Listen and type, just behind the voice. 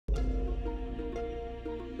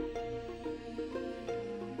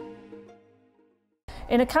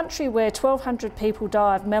In a country where 1,200 people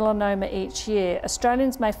die of melanoma each year,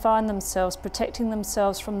 Australians may find themselves protecting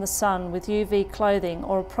themselves from the sun with UV clothing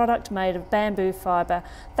or a product made of bamboo fibre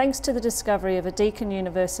thanks to the discovery of a Deakin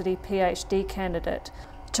University PhD candidate.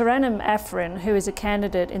 Taranum Afrin, who is a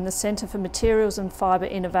candidate in the Centre for Materials and Fibre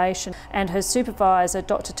Innovation, and her supervisor,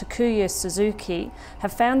 Dr. Takuya Suzuki,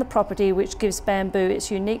 have found the property which gives bamboo its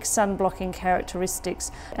unique sun-blocking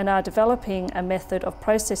characteristics and are developing a method of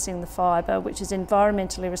processing the fibre which is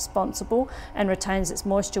environmentally responsible and retains its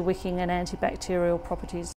moisture-wicking and antibacterial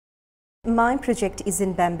properties. My project is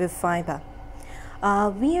in bamboo fibre.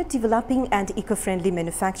 We are developing an eco-friendly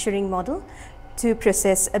manufacturing model to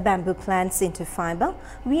process bamboo plants into fibre.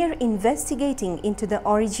 We are investigating into the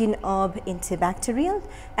origin of antibacterial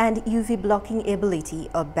and UV blocking ability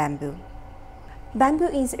of bamboo. Bamboo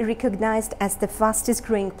is recognized as the fastest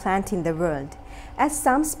growing plant in the world. As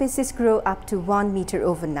some species grow up to 1 meter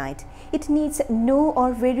overnight, it needs no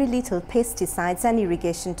or very little pesticides and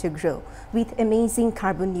irrigation to grow, with amazing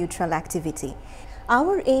carbon neutral activity.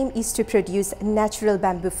 Our aim is to produce natural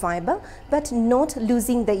bamboo fibre, but not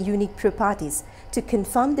losing the unique properties, to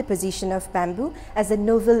confirm the position of bamboo as a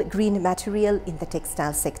novel green material in the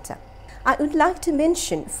textile sector. I would like to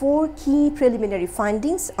mention 4 key preliminary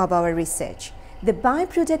findings of our research. The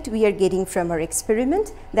byproduct we are getting from our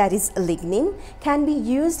experiment, that is lignin, can be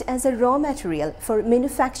used as a raw material for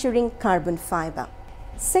manufacturing carbon fibre.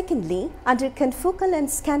 Secondly, under confocal and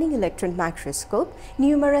scanning electron microscope,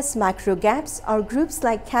 numerous microgaps or groups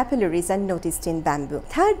like capillaries are noticed in bamboo.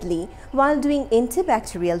 Thirdly, while doing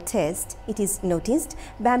antibacterial test, it is noticed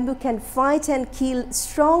bamboo can fight and kill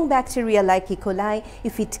strong bacteria like E. coli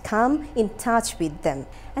if it come in touch with them.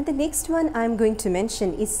 And the next one I am going to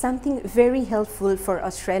mention is something very helpful for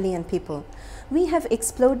Australian people. We have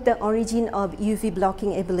explored the origin of UV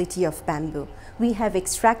blocking ability of bamboo. We have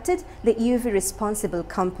extracted the UV responsible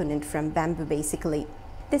component from bamboo basically.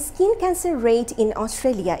 The skin cancer rate in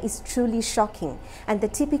Australia is truly shocking, and the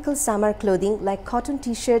typical summer clothing like cotton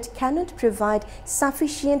t-shirt cannot provide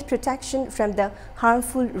sufficient protection from the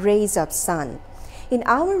harmful rays of sun. In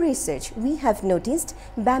our research, we have noticed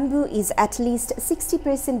bamboo is at least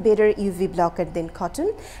 60% better UV blocker than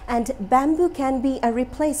cotton, and bamboo can be a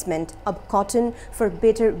replacement of cotton for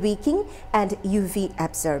better wicking and UV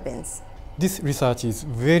absorbance. This research is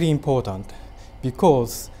very important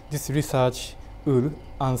because this research will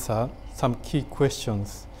answer some key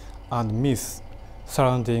questions and myths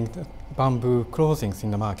surrounding bamboo clothing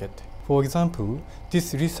in the market. For example,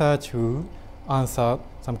 this research will answer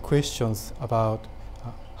some questions about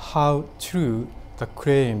how true the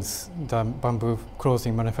claims the bamboo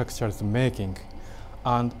clothing manufacturers are making,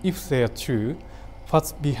 and if they are true,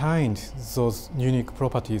 what's behind those unique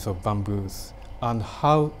properties of bamboos, and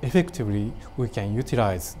how effectively we can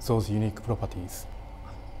utilize those unique properties.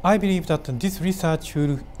 I believe that this research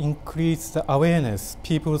will increase the awareness,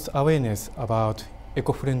 people's awareness about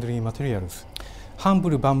eco-friendly materials.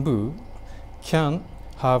 Humble bamboo can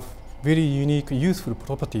have very unique useful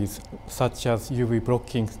properties such as UV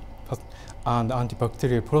blocking and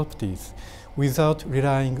antibacterial properties without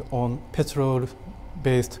relying on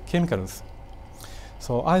petrol-based chemicals.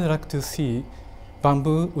 So I'd like to see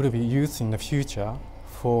bamboo will be used in the future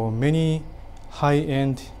for many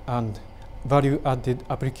high-end and value-added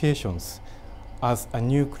applications as a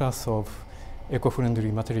new class of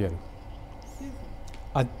eco-friendly material.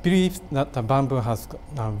 I believe that the bamboo has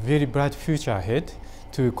a very bright future ahead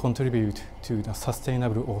to contribute to the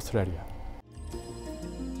sustainable Australia.